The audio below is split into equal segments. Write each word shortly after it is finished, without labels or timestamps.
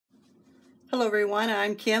Hello everyone,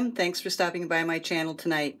 I'm Kim. Thanks for stopping by my channel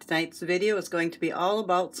tonight. Tonight's video is going to be all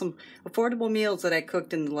about some affordable meals that I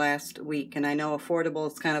cooked in the last week. And I know affordable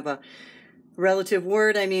is kind of a relative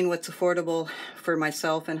word. I mean, what's affordable for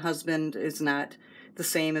myself and husband is not the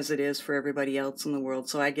same as it is for everybody else in the world.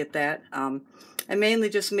 So I get that. I mainly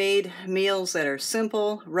just made meals that are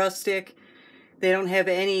simple, rustic. They don't have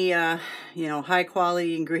any, high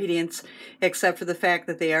quality ingredients except for the fact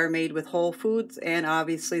that they are made with whole foods, and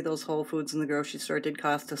obviously those whole foods in the grocery store did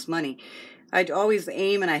cost us money. I'd always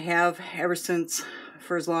aim, and I have ever since,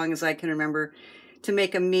 for as long as I can remember, to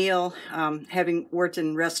make a meal, having worked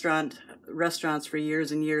in restaurants for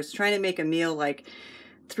years and years, trying to make a meal like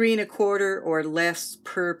 3 1/4 or less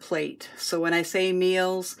per plate. So when I say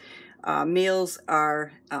meals, meals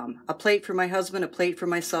are a plate for my husband, a plate for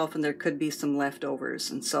myself, and there could be some leftovers.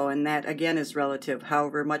 And that again is relative.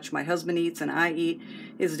 However much my husband eats and I eat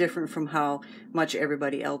is different from how much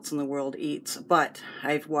everybody else in the world eats. But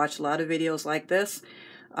I've watched a lot of videos like this.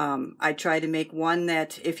 I try to make one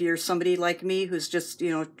that if you're somebody like me who's just,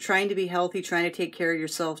 trying to be healthy, trying to take care of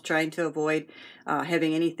yourself, trying to avoid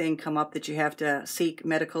having anything come up that you have to seek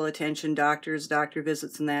medical attention, doctor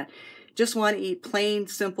visits and that. Just want to eat plain,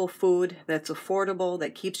 simple food that's affordable,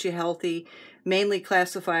 that keeps you healthy, mainly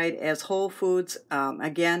classified as whole foods.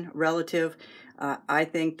 Again, relative. I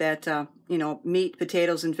think that, meat,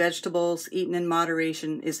 potatoes, and vegetables eaten in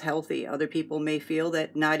moderation is healthy. Other people may feel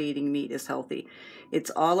that not eating meat is healthy.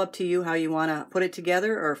 It's all up to you how you want to put it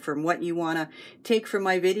together or from what you want to take from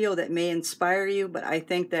my video that may inspire you. But I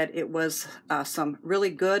think that it was some really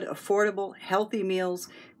good, affordable, healthy meals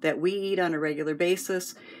that we eat on a regular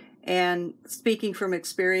basis. And speaking from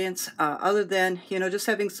experience, other than, just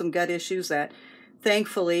having some gut issues that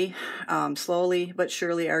thankfully, slowly but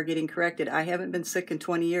surely are getting corrected. I haven't been sick in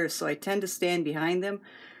 20 years, so I tend to stand behind them.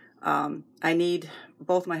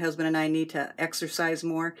 Both my husband and I need to exercise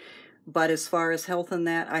more. But as far as health and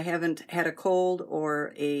that, I haven't had a cold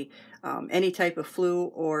or any type of flu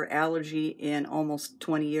or allergy in almost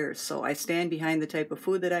 20 years. So I stand behind the type of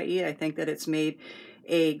food that I eat. I think that it's made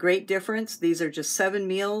a great difference. These are just 7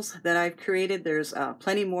 meals that I've created. There's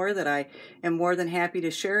plenty more that I am more than happy to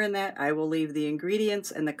share in that. I will leave the ingredients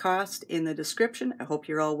and the cost in the description. I hope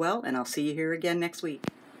you're all well, and I'll see you here again next week.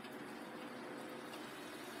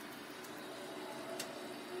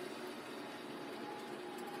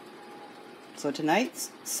 So tonight's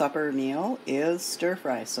supper meal is stir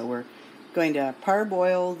fry. So we're going to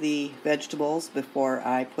parboil the vegetables before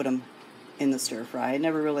I put them in the stir fry. I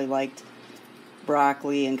never really liked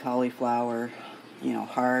broccoli and cauliflower,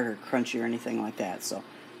 hard or crunchy or anything like that. So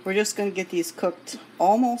we're just going to get these cooked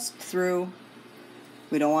almost through.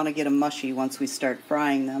 We don't want to get them mushy once we start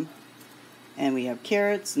frying them. And we have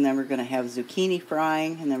carrots, and then we're going to have zucchini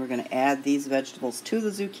frying, and then we're going to add these vegetables to the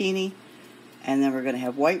zucchini, and then we're going to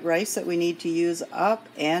have white rice that we need to use up,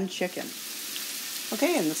 and chicken.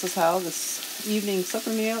 Okay, and this is how this evening supper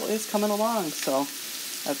meal is coming along. So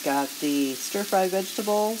I've got the stir-fry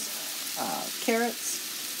vegetables, carrots.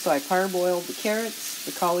 So I parboiled the carrots,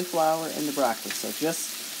 the cauliflower, and the broccoli. So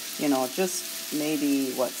just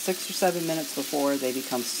maybe 6 or 7 minutes before they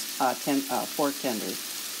become pork tenders.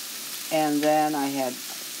 And then I had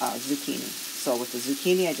zucchini. So with the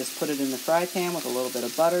zucchini, I just put it in the fry pan with a little bit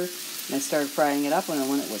of butter, and I started frying it up. And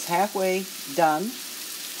when it was halfway done,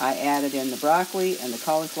 I added in the broccoli and the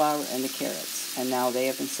cauliflower and the carrots. And now they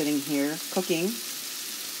have been sitting here cooking,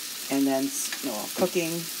 and then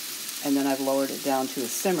and then I've lowered it down to a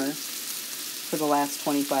simmer for the last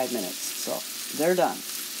 25 minutes. So they're done.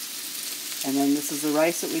 And then this is the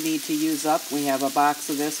rice that we need to use up. We have a box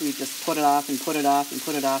of this. We just put it off and put it off and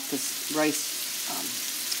put it off because rice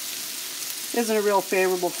isn't a real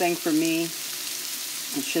favorable thing for me.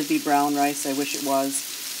 It should be brown rice. I wish it was.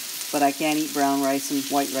 But I can't eat brown rice, and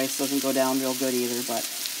white rice doesn't go down real good either. But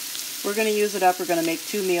we're going to use it up. We're going to make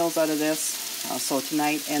 2 meals out of this. So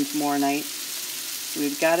tonight and tomorrow night. So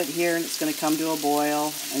we've got it here, and it's going to come to a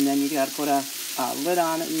boil, and then you've got to put a lid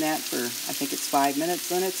on it and that for, I think it's 5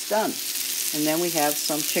 minutes, and it's done. And then we have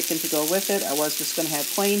some chicken to go with it. I was just going to have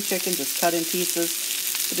plain chicken, just cut in pieces.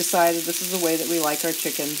 We decided this is the way that we like our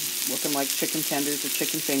chicken, looking like chicken tenders or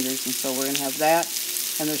chicken fingers, and so we're going to have that.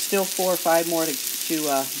 And there's still 4 or 5 more to do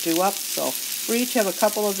up, so we each have a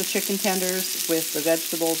couple of the chicken tenders with the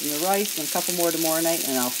vegetables and the rice, and a couple more tomorrow night,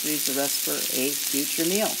 and I'll freeze the rest for a future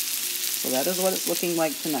meal. So that is what it's looking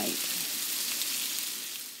like tonight.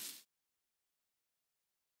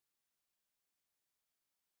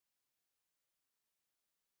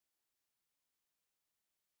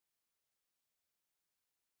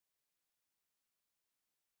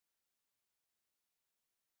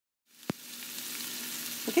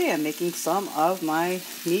 Okay, I'm making some of my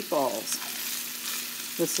meatballs.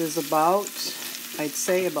 This is about, I'd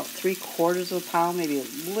say about 3/4 of a pound, maybe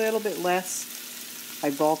a little bit less. I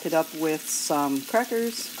bulked it up with some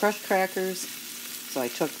crackers, crushed crackers. So I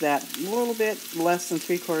took that little bit less than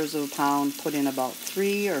 3/4 of a pound, put in about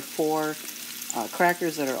 3 or 4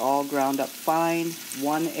 crackers that are all ground up fine,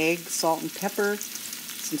 1 egg, salt and pepper,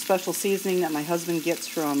 some special seasoning that my husband gets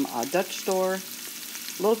from a Dutch store,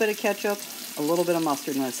 a little bit of ketchup, a little bit of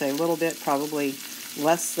mustard. And when I say a little bit, probably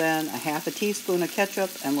less than a half a teaspoon of ketchup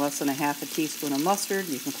and less than a half a teaspoon of mustard.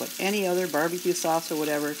 You can put any other barbecue sauce or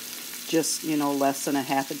whatever, just, less than a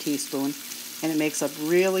half a teaspoon. And it makes up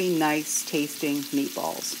really nice tasting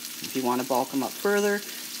meatballs. If you want to bulk them up further,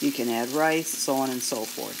 you can add rice, so on and so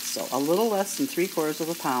forth. So a little less than 3/4 of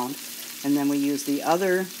a pound. And then we use the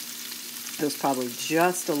other, it was probably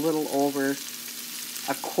just a little over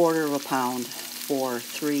 1/4 of a pound for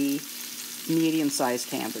 3 medium-sized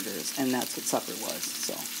hamburgers, and that's what supper was.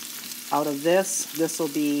 So out of this will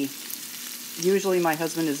be, usually my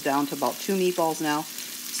husband is down to about 2 meatballs now.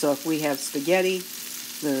 So if we have spaghetti,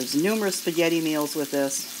 there's numerous spaghetti meals with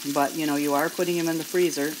this, but you are putting them in the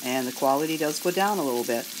freezer, and the quality does go down a little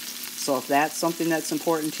bit. So if that's something that's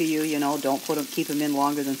important to you, don't keep them in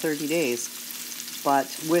longer than 30 days. But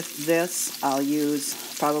with this, I'll use,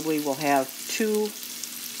 we'll have 2,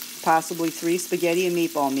 possibly 3 spaghetti and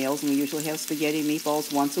meatball meals, and we usually have spaghetti and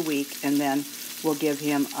meatballs once a week, and then we'll give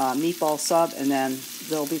him a meatball sub, and then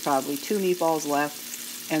there'll be probably 2 meatballs left,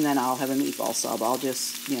 and then I'll have a meatball sub. I'll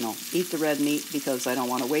just, eat the red meat because I don't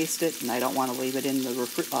want to waste it, and I don't want to leave it in the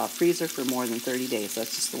freezer for more than 30 days.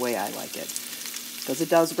 That's just the way I like it. Because it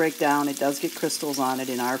does break down, it does get crystals on it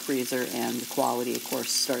in our freezer, and the quality, of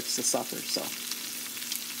course, starts to suffer. So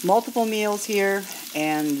multiple meals here,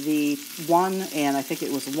 and the I think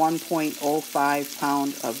it was 1.05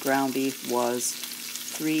 pound of ground beef was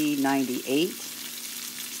 $3.98.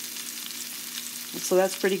 So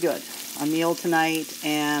that's pretty good. A meal tonight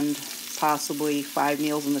and possibly 5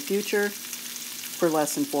 meals in the future for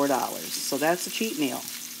less than $4. So that's a cheap meal.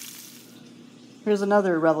 Here's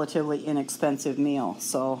another relatively inexpensive meal.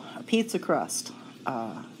 So a pizza crust.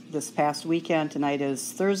 This past weekend, tonight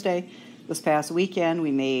is Thursday. This past weekend,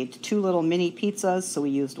 we made 2 little mini pizzas, so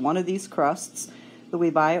we used one of these crusts that we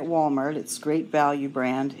buy at Walmart. It's Great Value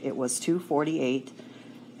brand. It was $2.48,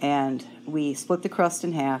 and we split the crust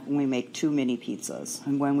in half, and we make 2 mini pizzas.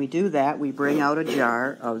 And when we do that, we bring out a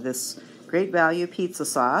jar of this Great Value pizza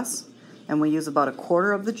sauce, and we use about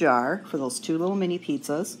 1/4 of the jar for those 2 little mini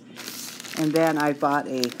pizzas. And then I bought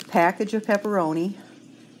a package of pepperoni.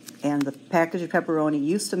 And the package of pepperoni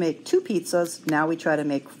used to make 2 pizzas. Now we try to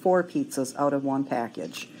make 4 pizzas out of 1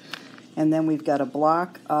 package. And then we've got a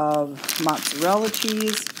block of mozzarella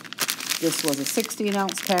cheese. This was a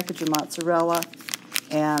 16-ounce package of mozzarella.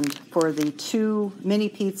 And for the 2 mini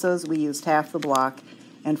pizzas, we used half the block.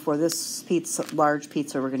 And for this large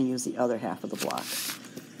pizza, we're going to use the other half of the block.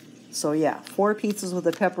 So yeah, 4 pizzas with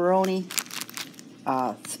the pepperoni,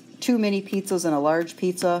 2 mini pizzas and a large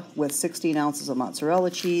pizza with 16 ounces of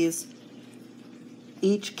mozzarella cheese.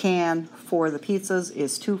 Each can for the pizzas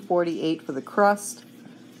is $2.48 for the crust.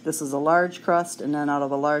 This is a large crust, and then out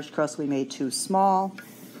of a large crust we made 2 small.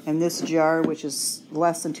 And this jar, which is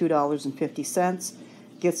less than $2.50,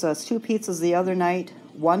 gets us 2 pizzas the other night,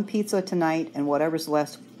 1 pizza tonight, and whatever's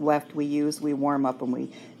left we warm up and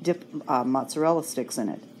we dip mozzarella sticks in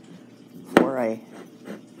it for a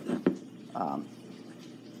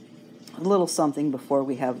little something before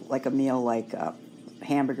we have like a meal like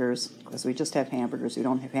hamburgers, because we just have hamburgers. We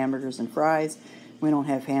don't have hamburgers and fries. We don't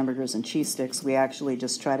have hamburgers and cheese sticks. We actually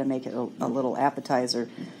just try to make it a little appetizer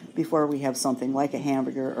before we have something like a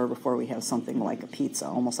hamburger or before we have something like a pizza,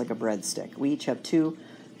 almost like a breadstick. We each have 2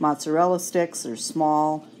 mozzarella sticks. They're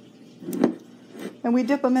small. And we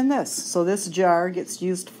dip them in this. So this jar gets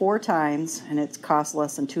used 4 times, and it costs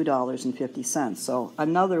less than $2.50. So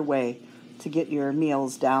another way to get your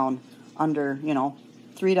meals down under, $3,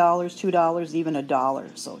 $2, even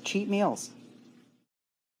 $1. So cheap meals.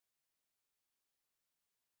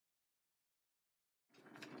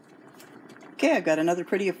 Okay, I've got another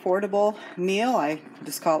pretty affordable meal. I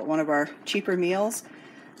just call it one of our cheaper meals.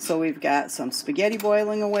 So we've got some spaghetti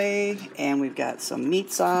boiling away, and we've got some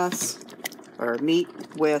meat sauce, or meat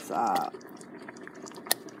with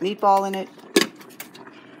meatball in it,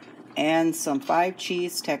 and some 5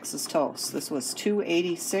 cheese Texas toast. This was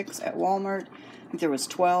 $2.86 at Walmart. I think there was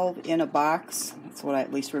 12 in a box. That's what I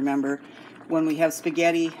at least remember. When we have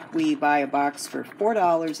spaghetti, we buy a box for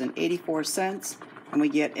 $4.84, and we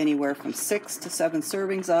get anywhere from 6 to 7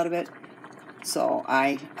 servings out of it. So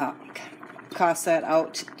I cost that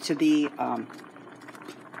out to be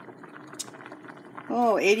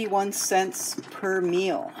Oh, 81 cents per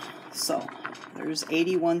meal. So there's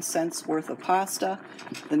 81 cents worth of pasta.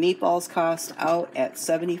 The meatballs cost out at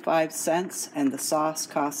 75 cents, and the sauce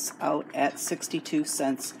costs out at 62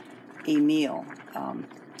 cents a meal.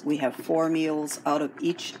 We have 4 meals out of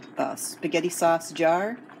each spaghetti sauce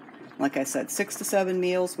jar. Like I said, 6 to 7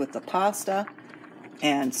 meals with the pasta,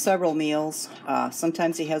 and several meals.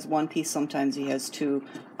 Sometimes he has 1 piece, sometimes he has 2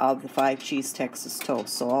 of the 5 cheese Texas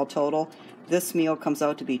toast. So all total, this meal comes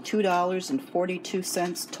out to be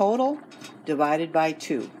 $2.42 total, divided by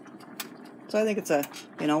 2. So I think it's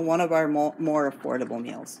one of our more affordable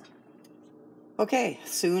meals. Okay,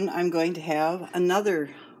 soon I'm going to have another,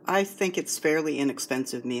 I think it's fairly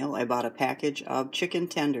inexpensive meal. I bought a package of chicken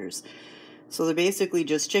tenders. So they're basically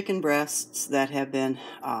just chicken breasts that have been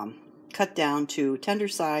cut down to tender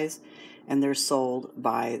size, and they're sold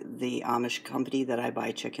by the Amish company that I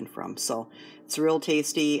buy chicken from. So it's real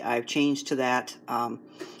tasty. I've changed to that.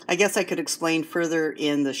 I guess I could explain further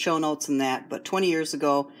in the show notes and that, but 20 years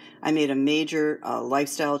ago I made a major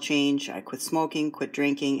lifestyle change. I quit smoking, quit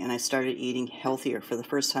drinking, and I started eating healthier for the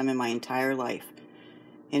first time in my entire life.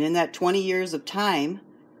 And in that 20 years of time,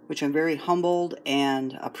 which I'm very humbled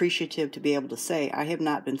and appreciative to be able to say, I have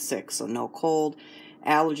not been sick. So no cold,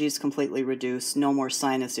 allergies completely reduced, no more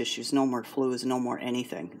sinus issues, no more flus, no more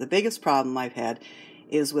anything. The biggest problem I've had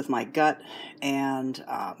is with my gut and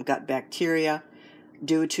gut bacteria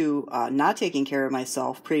due to not taking care of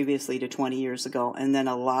myself previously to 20 years ago, and then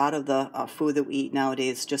a lot of the food that we eat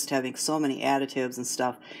nowadays just having so many additives and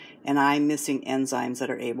stuff, and I'm missing enzymes that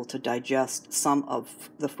are able to digest some of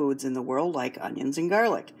the foods in the world, like onions and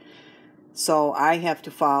garlic. So I have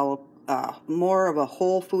to follow more of a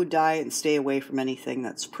whole food diet and stay away from anything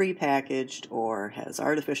that's prepackaged or has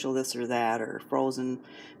artificial this or that or frozen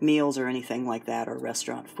meals or anything like that, or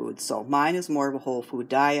restaurant food. So mine is more of a whole food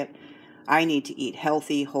diet. I need to eat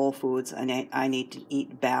healthy whole foods, and I need to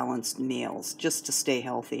eat balanced meals just to stay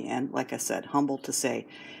healthy. And like I said, humbled to say,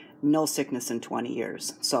 no sickness in 20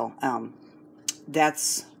 years. So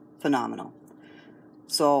that's phenomenal.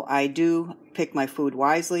 So I do pick my food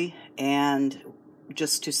wisely, and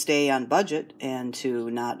just to stay on budget and to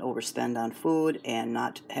not overspend on food and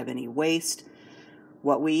not have any waste.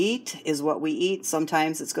 What we eat is what we eat.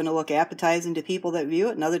 Sometimes it's going to look appetizing to people that view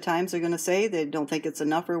it, and other times they're going to say they don't think it's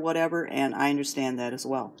enough or whatever, and I understand that as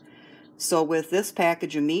well. So with this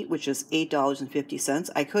package of meat, which is $8.50,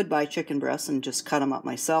 I could buy chicken breasts and just cut them up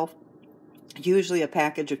myself. Usually a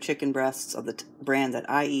package of chicken breasts of the brand that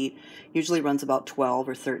I eat usually runs about $12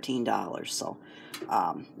 or $13. So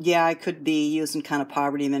yeah, I could be using kind of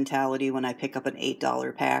poverty mentality when I pick up an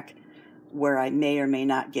 $8 pack, where I may or may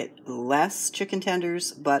not get less chicken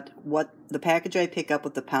tenders, but what the package I pick up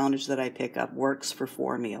with the poundage that I pick up works for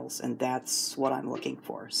 4 meals, and that's what I'm looking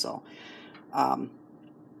for. So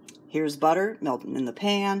here's butter melting in the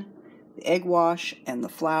pan, the egg wash, and the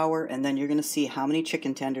flour, and then you're going to see how many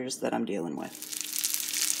chicken tenders that I'm dealing with.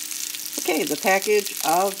 Okay, the package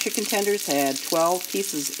of chicken tenders had 12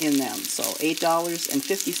 pieces in them, so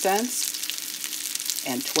 $8.50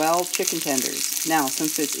 and 12 chicken tenders. Now,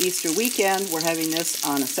 since it's Easter weekend, we're having this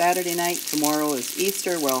on a Saturday night. Tomorrow is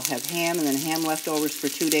Easter. We'll have ham and then ham leftovers for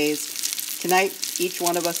 2 days. Tonight, each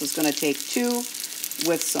one of us is going to take 2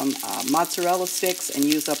 with some mozzarella sticks and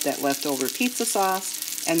use up that leftover pizza sauce,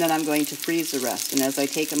 and then I'm going to freeze the rest. And as I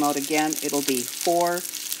take them out again, it'll be 4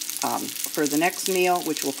 for the next meal,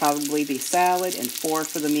 which will probably be salad, and 4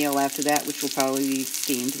 for the meal after that, which will probably be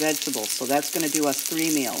steamed vegetables. So that's going to do us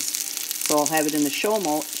 3 meals. So I'll have it in the show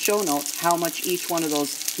notes how much each one of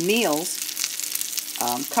those meals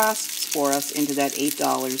costs for us into that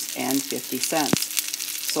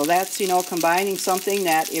 $8.50. So that's, combining something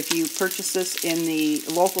that if you purchase this in the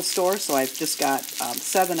local store, so I've just got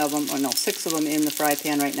 6 of them in the fry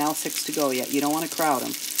pan right now, 6 to go yet. You don't want to crowd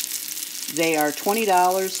them. They are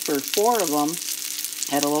 $20 for 4 of them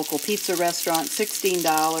at a local pizza restaurant, $16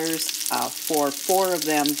 for 4 of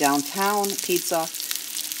them downtown pizza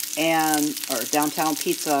or downtown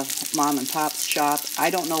pizza mom and pop's shop. I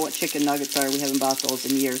don't know what chicken nuggets are. We haven't bought those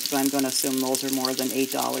in years, but I'm going to assume those are more than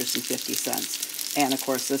 $8.50. And of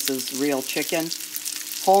course, this is real chicken,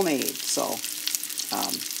 homemade. So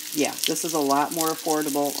yeah, this is a lot more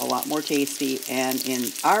affordable, a lot more tasty. And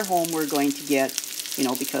in our home, we're going to get,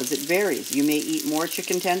 because it varies. You may eat more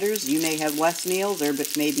chicken tenders, you may have less meals, there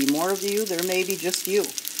may be more of you, there may be just you.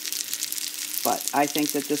 But I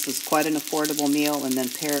think that this is quite an affordable meal, and then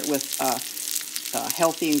pair it with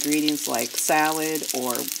healthy ingredients like salad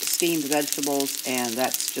or steamed vegetables, and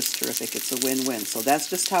that's just terrific. It's a win-win. So that's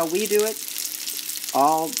just how we do it.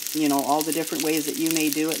 All the different ways that you may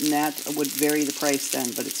do it, and that would vary the price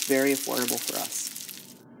then, but it's very affordable for us.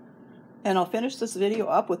 And I'll finish this video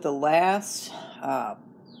up with the last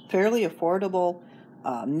fairly affordable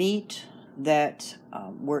meat that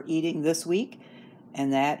we're eating this week,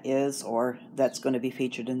 and that is, or that's going to be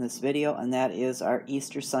featured in this video, and that is our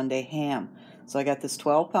Easter Sunday ham. So I got this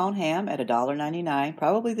 12-pound ham at $1.99,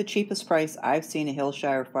 probably the cheapest price I've seen a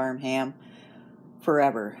Hillshire Farm ham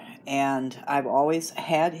forever. And I've always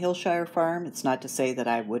had Hillshire Farm. It's not to say that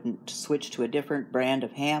I wouldn't switch to a different brand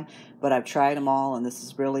of ham, but I've tried them all, and this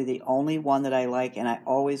is really the only one that I like, and I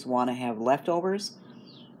always want to have leftovers.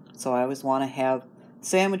 So I always want to have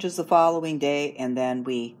sandwiches the following day, and then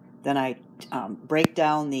I break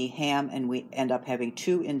down the ham, and we end up having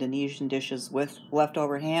 2 Indonesian dishes with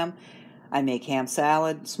leftover ham. I make ham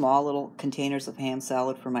salad, small little containers of ham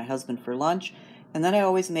salad for my husband for lunch, and then I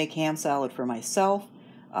always make ham salad for myself,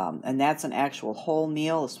 and that's an actual whole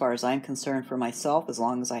meal as far as I'm concerned for myself, as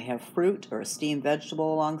long as I have fruit or a steamed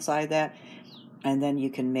vegetable alongside that. And then you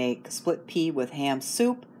can make split pea with ham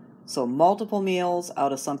soup, so multiple meals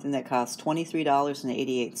out of something that costs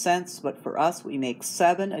 $23.88, but for us we make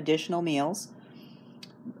 7 additional meals,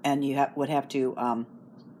 and you would have to,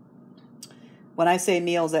 when I say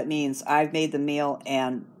meals, that means I've made the meal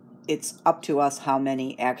and it's up to us how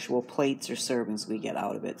many actual plates or servings we get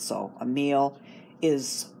out of it. So a meal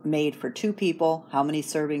is made for 2 people. How many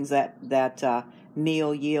servings that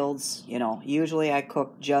meal yields, usually I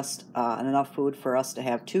cook just enough food for us to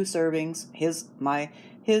have 2 servings, his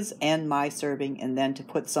and my serving, and then to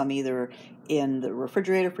put some either in the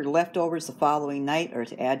refrigerator for leftovers the following night or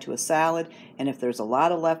to add to a salad. And if there's a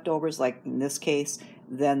lot of leftovers, like in this case,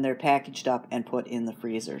 then they're packaged up and put in the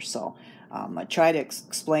freezer. So I try to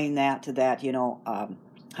explain that to that,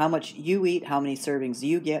 how much you eat, how many servings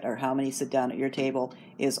you get, or how many sit down at your table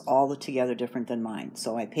is all together different than mine.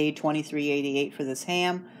 So I paid $23.88 for this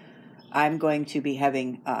ham. I'm going to be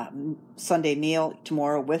having Sunday meal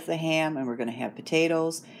tomorrow with the ham, and we're going to have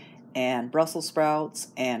potatoes and Brussels sprouts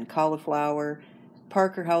and cauliflower,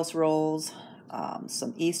 Parker House rolls,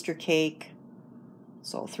 some Easter cake,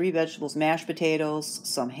 so 3 vegetables, mashed potatoes,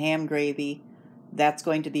 some ham gravy. That's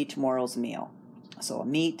going to be tomorrow's meal. So a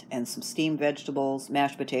meat and some steamed vegetables,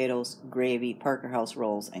 mashed potatoes, gravy, Parker House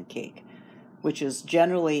rolls, and cake, which is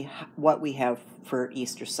generally what we have for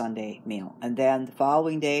Easter Sunday meal. And then the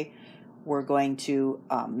following day, we're going to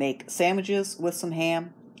make sandwiches with some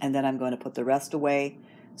ham, and then I'm going to put the rest away.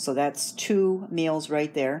 So that's 2 meals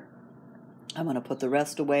right there. I'm going to put the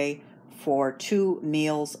rest away for 2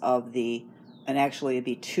 meals of and actually it'd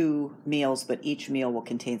be 2 meals, but each meal will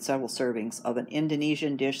contain several servings of an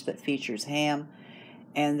Indonesian dish that features ham,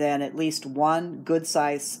 and then at least 1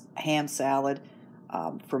 good-sized ham salad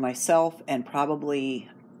for myself, and probably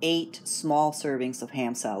 8 small servings of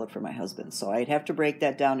ham salad for my husband. So I'd have to break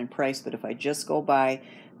that down in price, but if I just go by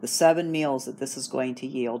the 7 meals that this is going to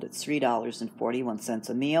yield, it's $3.41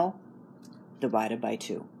 a meal divided by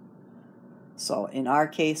 2. So in our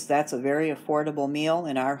case, that's a very affordable meal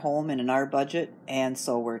in our home and in our budget, and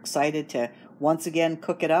so we're excited to once again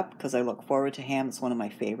cook it up because I look forward to ham. It's one of my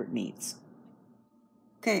favorite meats.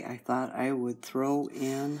 Okay, I thought I would throw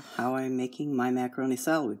in how I'm making my macaroni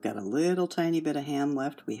salad. We've got a little tiny bit of ham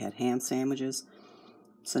left. We had ham sandwiches,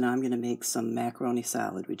 so now I'm going to make some macaroni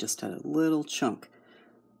salad. We just had a little chunk.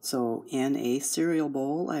 So in a cereal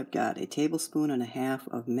bowl, I've got a 1.5 tablespoons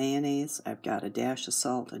of mayonnaise. I've got a dash of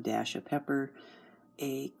salt, a dash of pepper,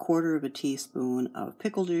 a 1/4 teaspoon of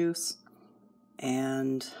pickle juice,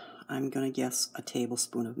 and I'm going to guess a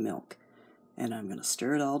tablespoon of milk. And I'm going to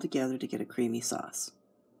stir it all together to get a creamy sauce.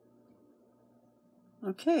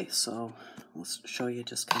 Okay, so we'll show you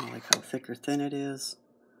just kind of like how thick or thin it is.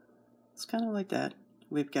 It's kind of like that.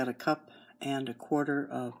 We've got 1.25 cups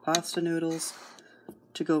of pasta noodles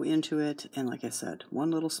to go into it, and like I said,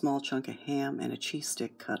 1 little small chunk of ham and a cheese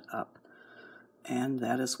stick cut up. And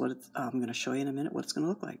that is what I'm going to show you in a minute what it's going to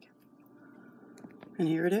look like. And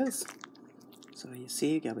here it is. So you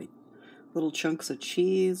see, you got little chunks of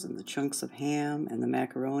cheese and the chunks of ham and the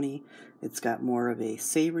macaroni. It's got more of a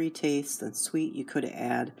savory taste than sweet. You could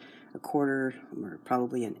add 1/4 or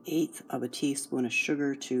probably 1/8 of a teaspoon of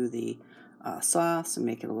sugar to the sauce and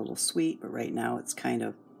make it a little sweet, but right now it's kind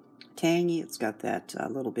of tangy. It's got that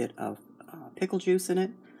little bit of pickle juice in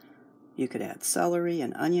it. You could add celery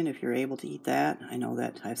and onion if you're able to eat that. I know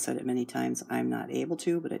that I've said it many times, I'm not able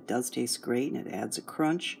to, but it does taste great and it adds a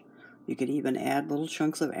crunch. You could even add little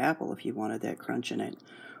chunks of apple if you wanted that crunch in it,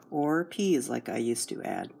 or peas like I used to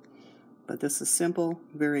add. But this is simple,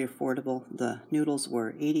 very affordable. The noodles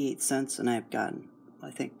were 88 cents, and I've gotten, I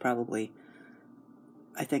think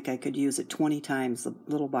I could use it 20 times the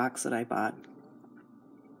little box that I bought.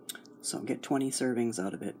 So get 20 servings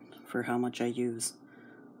out of it for how much I use.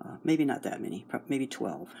 maybe not that many, maybe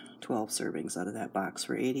 12 servings out of that box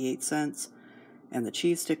for 88 cents. And the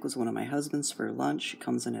cheese stick was one of my husband's for lunch. It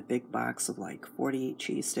comes in a big box of like 48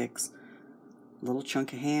 cheese sticks, a little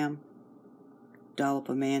chunk of ham, dollop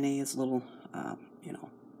of mayonnaise, a little,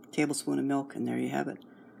 tablespoon of milk, and there you have it.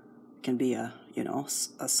 It can be a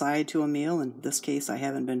side to a meal. In this case, I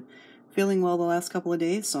haven't been feeling well the last couple of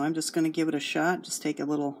days, so I'm just going to give it a shot. Just take a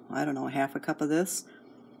little, I don't know, half a cup of this,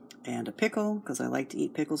 and a pickle, because I like to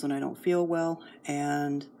eat pickles when I don't feel well,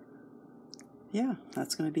 and yeah,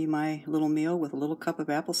 that's going to be my little meal with a little cup of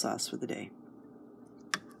applesauce for the day.